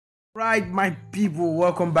Right, my people,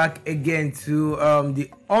 welcome back again to the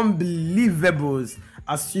Unbelievables.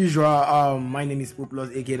 As usual, my name is Populous,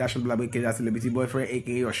 aka Dash Blab, aka that Celebrity Boyfriend,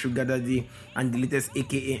 aka your Sugar Daddy, and the latest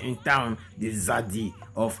aka in town, the Zaddy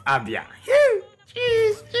of Abia.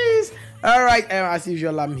 Cheers. Alright, as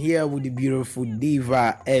usual, I'm here with the beautiful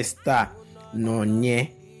diva Esther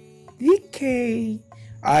Nonye DK.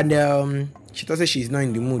 And she thought she's not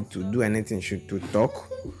in the mood to do anything, to talk.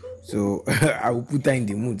 So I will put her in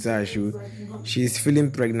the mood. So she's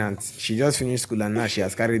feeling pregnant. She just finished school and now she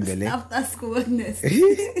has carried belly. After school, next.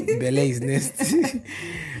 Belly is next.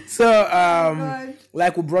 So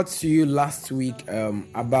like we brought to you last week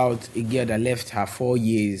about a girl that left her 4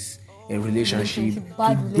 years in relationship.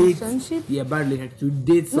 Bad relationship. Bad relationship. To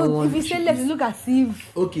date someone. No, if you say let's look as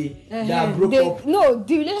if. Okay. That broke up. No,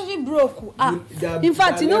 the relationship broke. In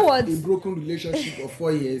fact, you know what? A broken relationship of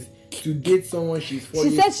 4 years. To date someone she's 4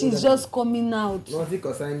 years. She said she's just coming out. Nothing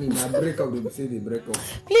concerning me. Now break up, they say they break up.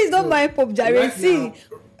 Please don't mind Pop Jare. Right See,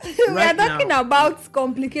 we are talking about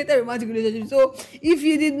complicated romantic relationships. So if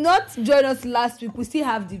you did not join us last week, we still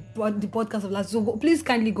have the podcast of last week. So please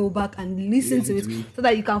kindly go back and listen to it so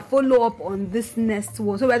that you can follow up on this next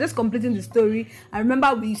one. So we are just completing the story. I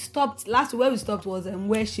remember we stopped last week. Where we stopped was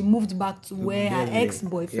where she moved back to where her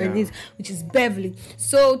ex-boyfriend is, which is Beverly.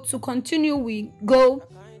 So to continue, we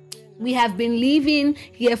have been living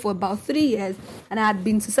here for about 3 years, and I had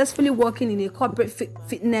been successfully working in a corporate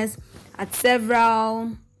fitness at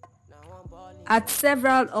several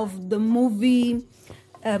of the movie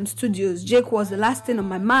studios. Jake was the last thing on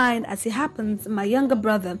my mind. As it happens, my younger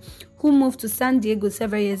brother, who moved to San Diego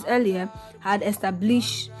several years earlier, had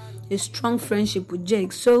established a strong friendship with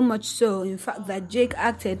Jake, so much so, in fact, that Jake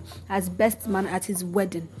acted as best man at his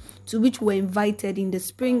wedding, to which we were invited in the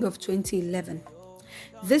spring of 2011.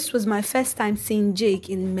 This was my first time seeing Jake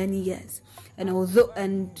in many years, and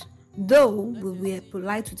though we were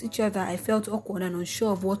polite with each other, I felt awkward and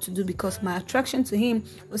unsure of what to do because my attraction to him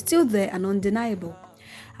was still there and undeniable.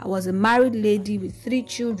 I was a married lady with 3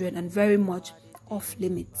 children and very much off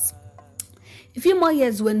limits. A few more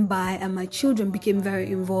years went by and my children became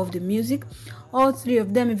very involved in music. All 3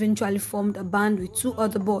 of them eventually formed a band with 2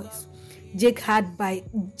 other boys. Jake had by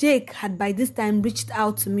this time reached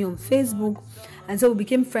out to me on Facebook, and so we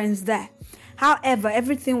became friends there. However,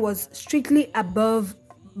 everything was strictly above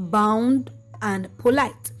bound and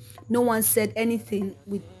polite. No one said anything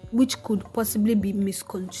which could possibly be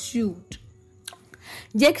misconstrued.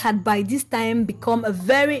 Jake had by this time become a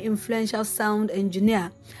very influential sound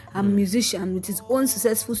engineer and musician with his own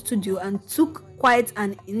successful studio and took quite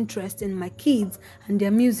an interest in my kids and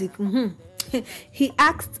their music. He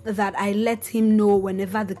asked that I let him know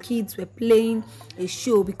whenever the kids were playing a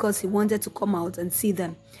show because he wanted to come out and see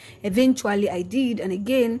them. Eventually I did, and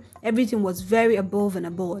again everything was very above and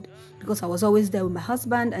aboard because I was always there with my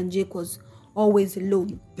husband and Jake was always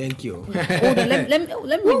alone. Thank you. Hold on, let me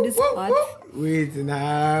read this part. Wait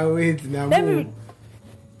now.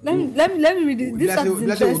 Let me read it. This part is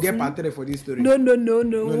let's say we'll interesting. get part 3 for this story. No.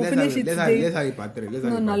 We'll finish it today. Let's have a part 3.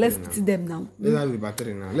 Let's pity them now. Let's have a part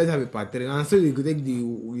 3 now. Let's have a part 3 now. And so we could take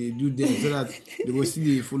we do them so that they will see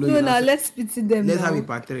the following. No, let's pity them Let's now. have a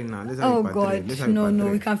part 3 now. Oh God, no,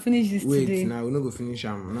 we can finish this today. Wait, now we're not going to finish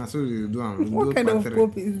them. Now, so we'll do them. What kind of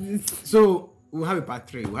hope is this? So, we'll have a part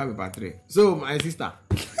 3. So, my sister.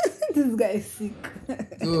 This guy is sick.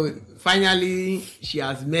 So finally she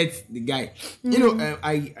has met the guy. You know,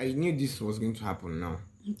 I knew this was going to happen now.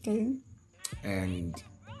 Okay. And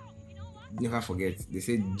never forget, they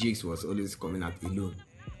said Jakes was always coming out alone.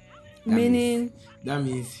 That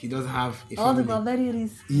means he doesn't have a family. All the very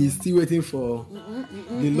risky. He's still waiting for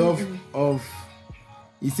the love of.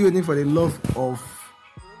 He's still waiting for the love of.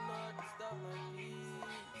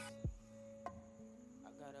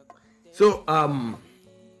 So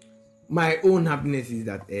my own happiness is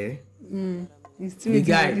that the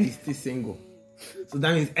guy is still single. So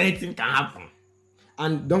that means anything can happen.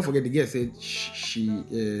 And don't forget, the girl said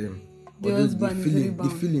the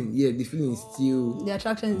feeling is still, the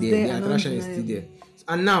attraction is there. The attraction is still there.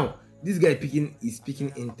 And now this guy is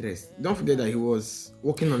picking interest. Don't forget that he was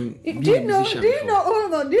working on being a musician. Do you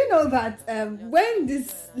know that when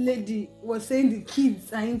this lady was saying the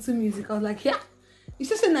kids are into music, I was like, yeah, you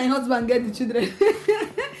should say my husband get the children.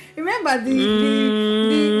 Remember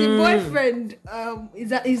the boyfriend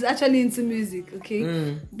is actually into music,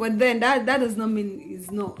 okay? But then that does not mean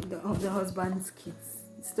it's not of the husband's kids.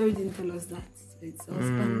 The story didn't tell us that. It's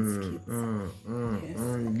husband's kids.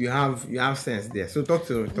 Yes. You have sense there. So talk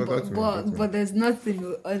to me. But there's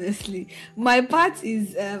nothing, honestly. My part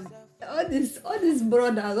is all these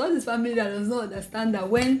brothers, all this family that does not understand that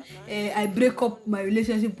when I break up my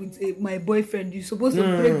relationship with my boyfriend, you're supposed to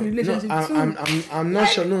break the relationship too. I'm not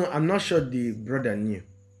sure. No, I'm not sure the brother knew.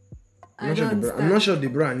 I'm not sure the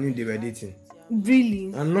brother knew they were dating.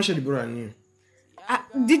 Really? I'm not sure the brother knew.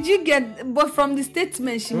 Did you get? But from the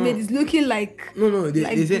statement she made, it's looking like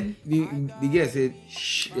they said the girl said.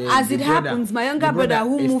 As it happens, my younger brother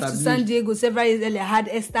who moved to San Diego several years earlier had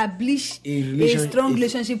established a strong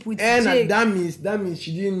relationship with Jake. That means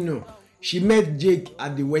she didn't know. She met Jake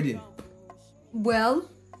at the wedding. Well,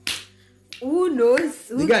 who knows?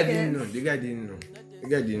 The guy didn't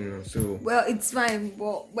know. So well, it's fine.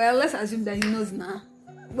 But let's assume that he knows now.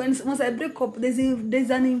 Once I break up, there's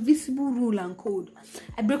an invisible rule and code.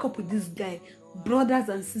 I break up with this guy. Brothers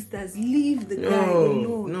and sisters, leave the guy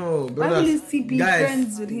alone. No, brothers. Why will you still be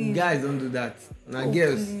friends with him? Guys, don't do that. Now,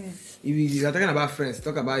 girls, please. if you're talking about friends,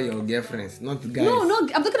 talk about your girlfriends, not guys. No,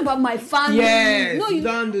 I'm talking about my family. Yes, no, you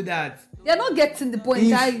don't do that. You're not getting the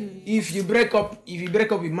point, are you? If you break up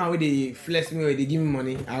with man where they flex me or they give me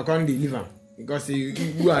money, I can't deliver. Because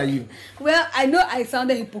who are you? Well, I know I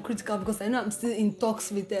sounded hypocritical because I know I'm still in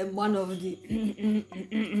talks with one of the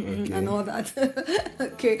okay. And all that.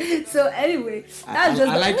 Okay, so anyway, that's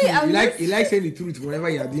you like saying the truth whenever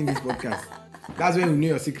you are doing this podcast. That's when you know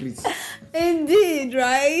your secrets. Indeed,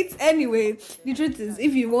 right? Anyway, the truth is,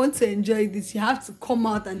 if you want to enjoy this, you have to come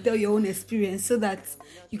out and tell your own experience so that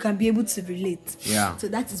you can be able to relate. Yeah. So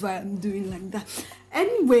that is why I'm doing like that.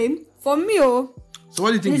 Anyway, for me, so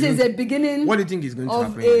what do you think? This is a beginning. What do you think is going to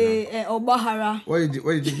happen? Of Obahara. What do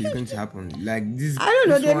you think is going to happen? Like this. I don't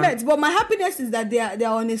know. They met, but my happiness is that they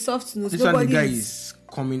are on a soft note. This one, the guy is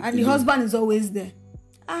coming, and the husband is always there.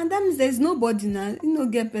 And that means there's nobody now.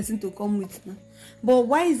 Get person to come with now. But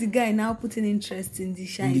why is the guy now putting interest in the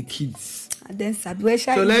shine? In the kids. And then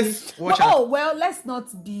Sadwesha. So let's watch out. Oh well, let's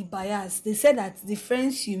not be biased. They said that the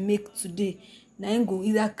friends you make today. Now go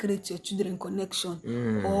either create your children connection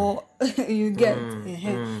or you get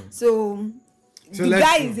So the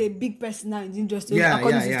guy is a big person now in the industry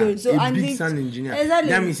according to the story. So a big sound engineer. Exactly.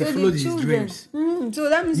 That means he followed his dreams. So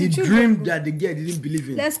that means the dream that the girl didn't believe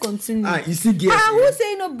in. Let's continue. You see girls. Who's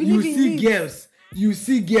saying not believe in this? You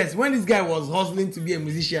see girls. When this guy was hustling to be a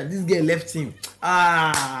musician, this girl left him.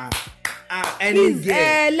 Please,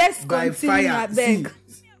 let's continue. I beg.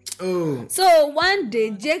 Oh. So one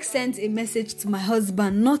day, Jake sent a message to my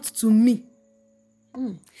husband, not to me,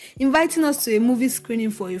 inviting us to a movie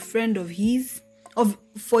screening for a friend of his,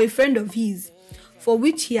 for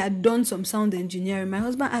which he had done some sound engineering. My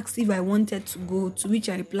husband asked if I wanted to go, to which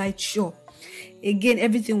I replied, sure. Again,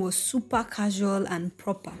 everything was super casual and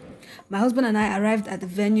proper. My husband and I arrived at the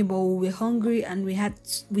venue, but we were hungry and we had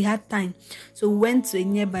time. So we went to a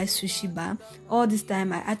nearby sushi bar. All this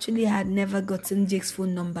time, I actually had never gotten Jake's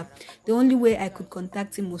phone number. The only way I could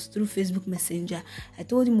contact him was through Facebook Messenger. I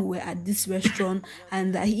told him we were at this restaurant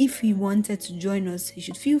and that if he wanted to join us, he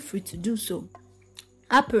should feel free to do so.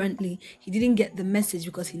 Apparently, he didn't get the message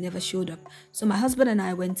because he never showed up. So my husband and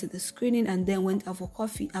I went to the screening and then went out for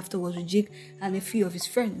coffee afterwards with Jake and a few of his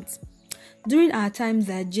friends. During our time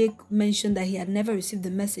there, Jake mentioned that he had never received the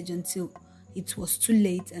message until it was too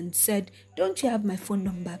late and said, don't you have my phone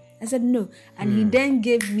number? I said no. And he then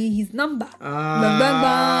gave me his number. At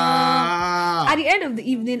the end of the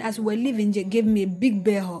evening, as we were leaving, Jake gave me a big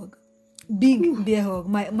bear hug. Bear hug.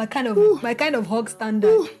 My kind of hug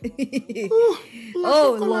standard.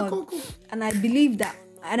 Oh Lord. And I believe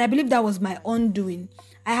that was my undoing.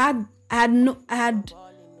 I had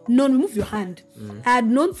known, remove your hand. I had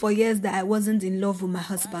known for years that I wasn't in love with my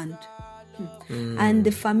husband. And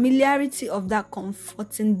the familiarity of that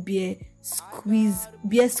comforting bear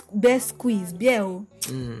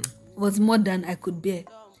was more than I could bear.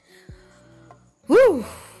 Whew.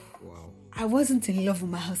 Wow. I wasn't in love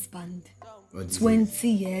with my husband. 20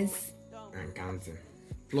 years. And counting.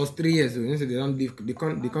 Plus 3 years. So they don't live. They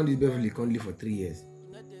can't live Beverly. Can't live for 3 years.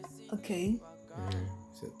 Okay.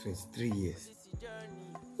 So 23 years.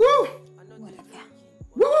 Woo! Whatever.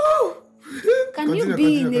 Woo! Can you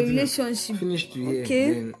be in a relationship? Finish today.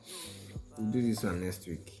 Okay. Then we'll do this one next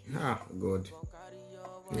week. God.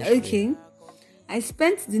 Okay. I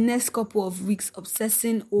spent the next couple of weeks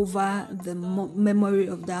obsessing over the memory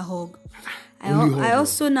of that hug. I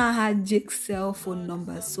also now had Jake's cell phone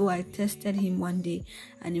number, so I texted him one day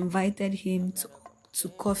and invited him to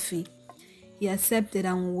coffee. He accepted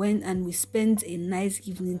and went, and we spent a nice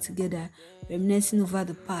evening together, reminiscing over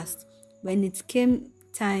the past. When it came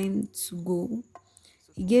time to go,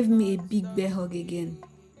 he gave me a big bear hug again,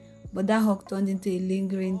 but that hug turned into a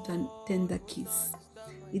lingering, tender kiss.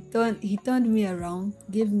 He turned me around,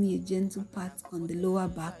 gave me a gentle pat on the lower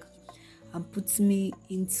back, and put me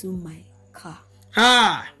into my car.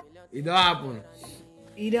 Ha! It don't happen.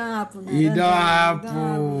 It don't happen. It don't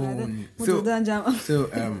happen. So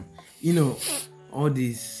you know, all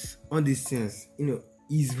these things, you know,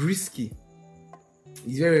 is risky.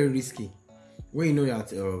 It's very, very risky. When you know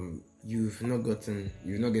that you've not gotten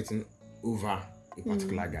over a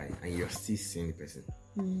particular guy and you're still seeing the person.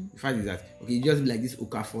 The fact is that okay, you just be like this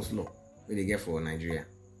Okafor's law where they get for Nigeria.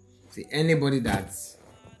 See, anybody that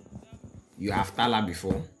you have tala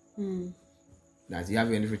before, that you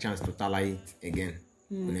have any chance to tala it again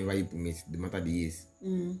whenever you meet, no matter the years.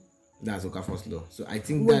 That's Okafor's law. So I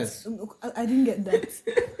think I didn't get that.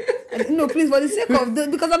 No, please, for the sake of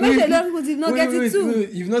because I mentioned a lot of people did not get it too.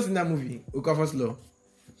 Wait, you've not seen that movie, Okafor's law.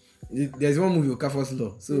 There's one movie, Okafor's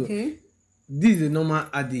law. So this is a normal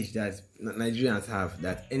adage that Nigerians have,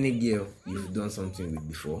 that any girl you've done something with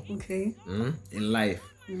before, in life,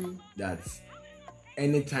 that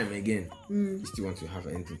anytime again you still want to have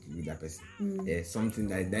anything to do with that person. There's something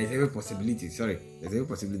that there's every possibility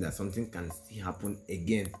that something can still happen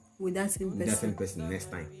again with that same person next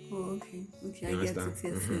time. Oh, okay, I get it.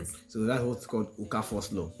 Yes. So that's what's called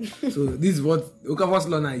Okafor's law. So this is what Okafor's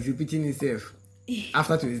law now is repeating itself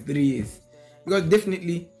after 23 years, because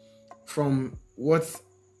definitely from what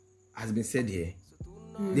has been said here,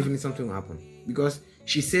 definitely something will happen, because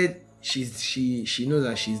she said she knows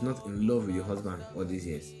that she's not in love with your husband all these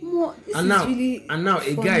years. And now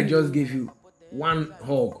a guy just gave you one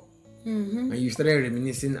hug, and you started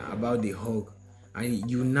reminiscing about the hug,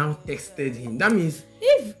 and you now texted him. That means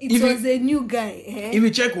if it was a new guy, if you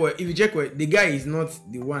check what the guy is not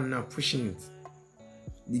the one now pushing it,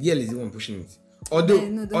 the girl is the one pushing it. Although,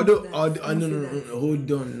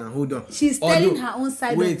 hold on. She's telling her own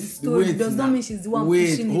side of the story. Does not mean she's the one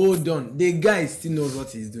pushing it. Hold on. The guy still knows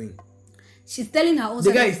what he's doing. She's telling her own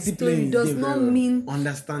side of the story. Does not mean.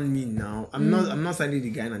 Understand me now. I'm not siding the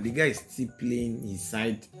guy now. The guy is still playing his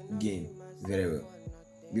side game very well,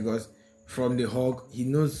 because from the hug, he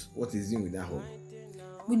knows what he's doing with that hug.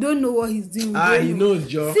 We don't know what he's doing. He knows,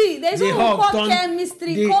 Joe. See, there's no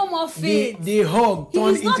chemistry. Come off it. The hug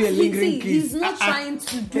turned into a lingering kiss. He's not trying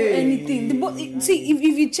to do anything. See,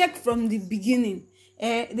 if you check from the beginning,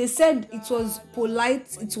 they said it was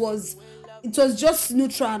polite. It was just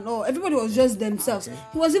neutral and all. Everybody was just themselves.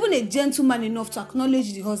 He was even a gentleman enough to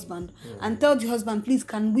acknowledge the husband and tell the husband, please,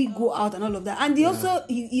 can we go out and all of that. And he also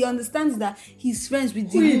he understands that he's friends with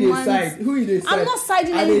the woman. Who is I'm not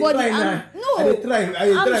siding anybody.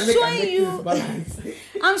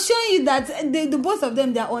 I'm showing you that the both of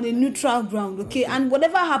them, they are on a neutral ground, okay? And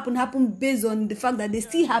whatever happened based on the fact that they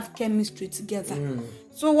still have chemistry together.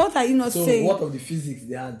 So what are you not saying? So what of the physics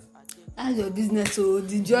they had? That's your business. So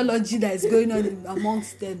the geology that is going on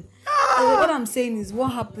amongst them. So what I'm saying is,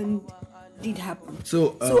 what happened did happen.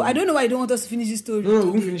 So I don't know why you don't want us to finish this story. No,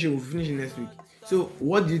 we'll finish it. We'll finish it next week. So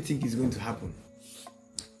what do you think is going to happen?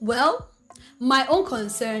 Well, my own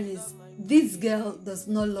concern is this girl does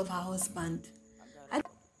not love her husband.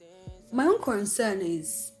 My own concern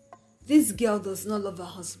is this girl does not love her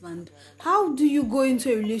husband. How do you go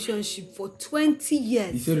into a relationship for 20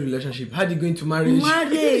 years? You said relationship. How do you go into marriage?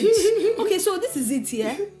 Okay, so this is it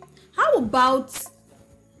here. How about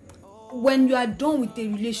when you are done with a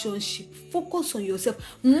relationship, focus on yourself?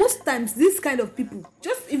 Most times, this kind of people,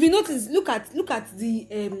 just if you notice, look at the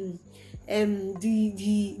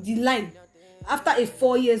line. After a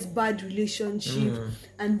 4 years bad relationship,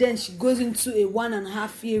 and then she goes into a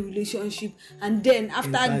 1.5 year relationship, and then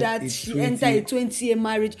after that she enters a 20-year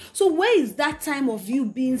marriage. So where is that time of you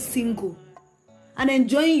being single and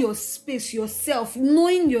enjoying your space, yourself,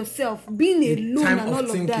 knowing yourself, being alone and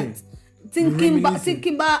all of that, thinking back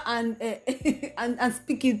and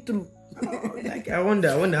speaking through? Like I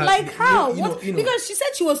wonder like how because she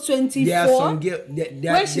said she was 24 there are some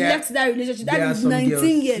when she left that relationship. That is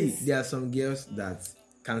 19 years. There are some girls that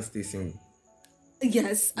can't stay single.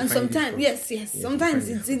 Yes, and sometimes yes. Sometimes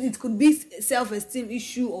it could be self-esteem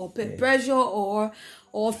issue or pressure or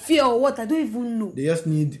fear or what, I don't even know. They just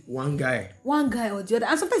need one guy or the other,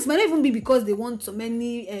 and sometimes it might not even be because they want so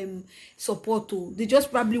many support. They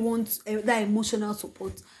just probably want that emotional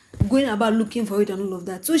support, going about looking for it and all of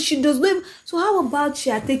that. So she does not even, so how about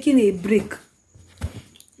she are taking a break?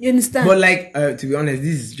 You understand? But like to be honest,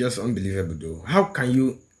 this is just unbelievable though. How can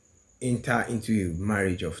you enter into a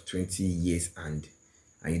marriage of 20 years and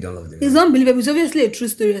you don't love them? It's unbelievable. It's obviously a true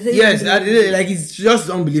story. Yes, like it's just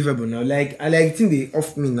unbelievable now. Like I think they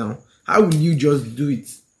off me now. How would you just do it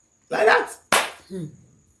like that?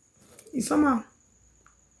 It's somehow.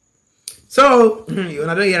 So I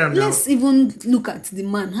don't hear him now. Let's even look at the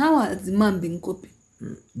man. How has the man been coping?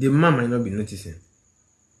 The man might not be noticing.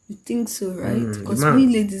 You think so, right? Because man- we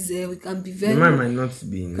ladies, we can be The very. man might not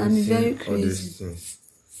be Can be very noticing all these crazy. things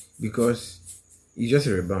because he's just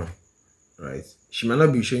a rebound, right? She might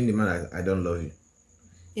not be showing the man that I don't love you.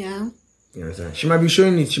 Yeah. You understand? She might be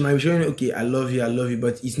showing it. She might be showing, okay, I love you,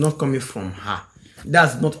 but it's not coming from her.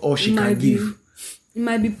 That's not all she can give. It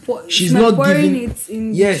might be. She's not pouring giving. it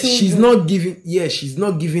in. Yes, children. she's not giving. Yes, she's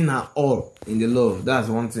not giving her all in the love. That's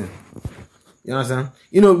one thing. You understand?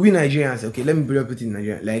 You know, we Nigerians. Okay, let me put it in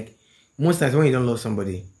Nigeria. Like most times when you don't love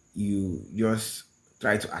somebody, you just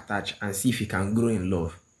try to attach and see if you can grow in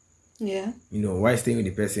love. Yeah. You know, while staying with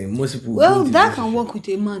the person, most people. Well, that can work with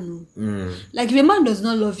a man. Mm. Like if a man does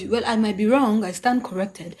not love you, well, I might be wrong. I stand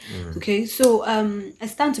corrected. Okay, so I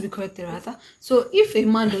stand to be corrected rather. So if a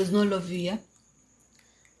man does not love you, yeah,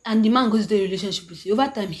 and the man goes to a relationship with you, over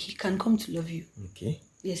time he can come to love you. Okay.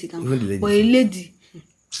 Yes, he can. Even the lady. But a lady,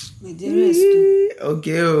 my dearest, too.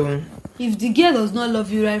 Okay. Oh. If the girl does not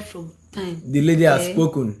love you right from time, The lady has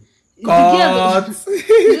spoken. if the girl Cut. does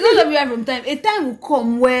not love you right from time, a time will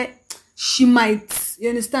come where she might, you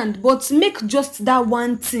understand, but make just that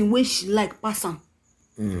one thing where she like pass on.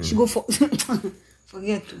 She go for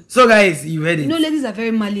forget to. So guys, you heard it. You know, ladies are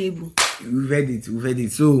very malleable. We've heard it.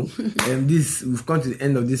 So we've come to the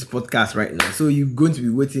end of this podcast right now. So you're going to be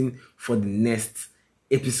waiting for the next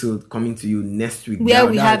episode coming to you next week. Where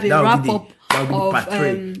we have a wrap up That will be of part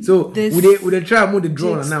 3. so would they try move the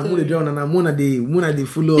draw and now they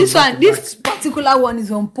follow this us one, this particular one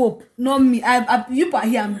is on Pope, not me. You are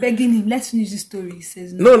here. I'm begging him. Let's finish this story. He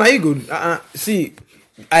says no. No, now you good. See,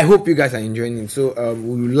 I hope you guys are enjoying it. So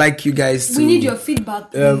we would like you guys to. We need your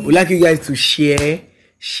feedback. We'd like you guys to share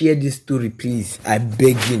this story, please. I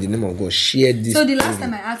beg you in the name of God, share this. So the last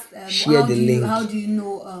story. time I asked, Share the link. how do you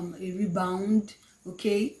know a rebound?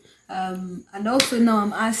 Okay. And also now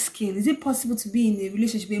I'm asking, is it possible to be in a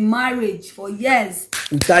relationship, a marriage for years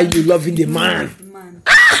without you loving the man? The man.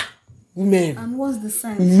 Women. And what's the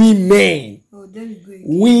sign? Women. Oh, there you go.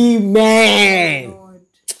 Women. Lord.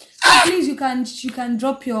 So please, you can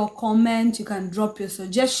drop your comment, you can drop your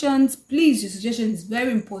suggestions. Please, your suggestion is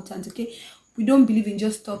very important. Okay, we don't believe in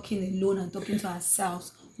just talking alone and talking to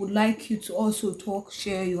ourselves. Would like you to also talk,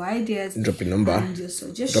 share your ideas, Drop your number. and your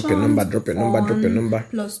suggestions. Drop your number. Drop your number.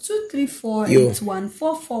 +234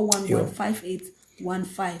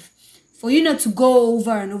 8144115815. For you not to go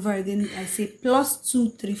over and over again, I say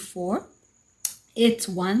 +234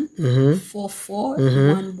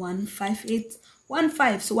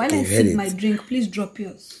 8144115815. So while I sip my drink, please drop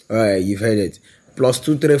yours. All right, you've heard it.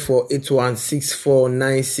 +234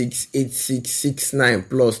 8164968669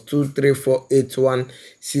 +234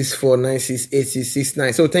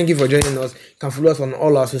 8164968669. So thank you for joining us. You can follow us on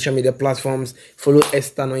all our social media platforms. Follow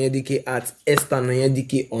Esther Nonyedike at Esther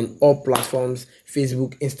Nonyedike on all platforms: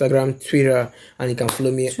 Facebook, Instagram, Twitter, and you can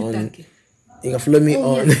follow me on. You can follow me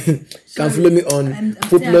on. Yes. You can follow me on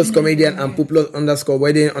Populous Comedian and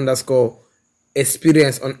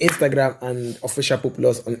Populous_wedding_experience on Instagram and official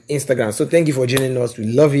Populous on Instagram. So thank you for joining us. We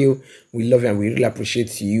love you, and we really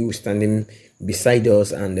appreciate you standing beside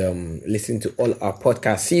us and listening to all our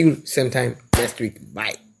podcasts. See you same time next week.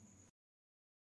 Bye.